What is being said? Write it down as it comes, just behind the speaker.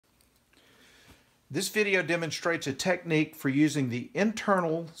This video demonstrates a technique for using the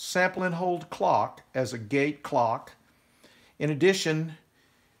internal sample and hold clock as a gate clock. In addition,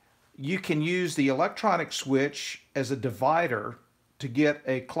 you can use the electronic switch as a divider to get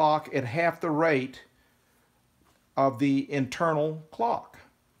a clock at half the rate of the internal clock.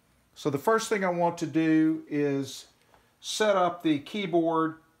 So the first thing I want to do is set up the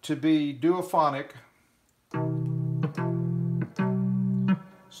keyboard to be duophonic.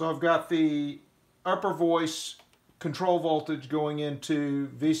 So I've got the upper voice control voltage going into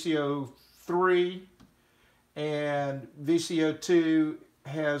VCO 3, and VCO 2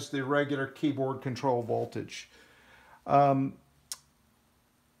 has the regular keyboard control voltage.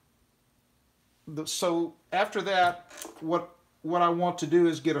 So after that, what I want to do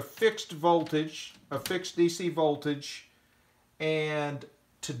is get a fixed voltage, a fixed DC voltage, and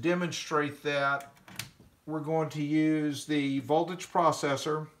to demonstrate that, we're going to use the voltage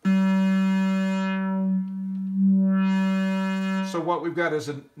processor. So what we've got is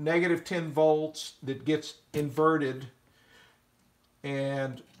a negative 10 volts that gets inverted,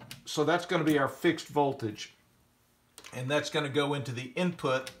 and so that's going to be our fixed voltage, and that's going to go into the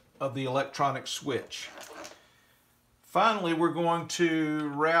input of the electronic switch. Finally, we're going to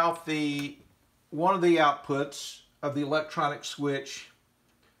route one of the outputs of the electronic switch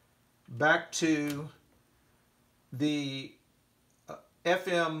back to the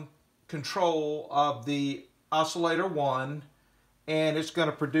FM control of the oscillator 1, and it's going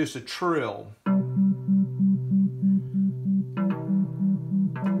to produce a trill.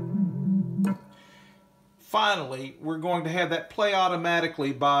 Finally, we're going to have that play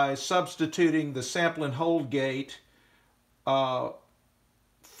automatically by substituting the sample and hold gate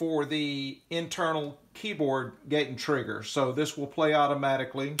for the internal keyboard gate and trigger. So this will play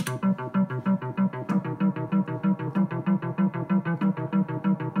automatically.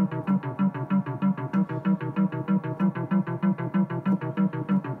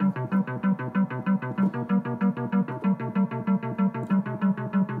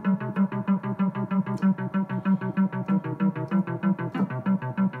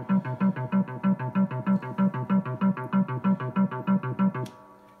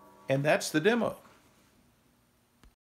 And that's the demo.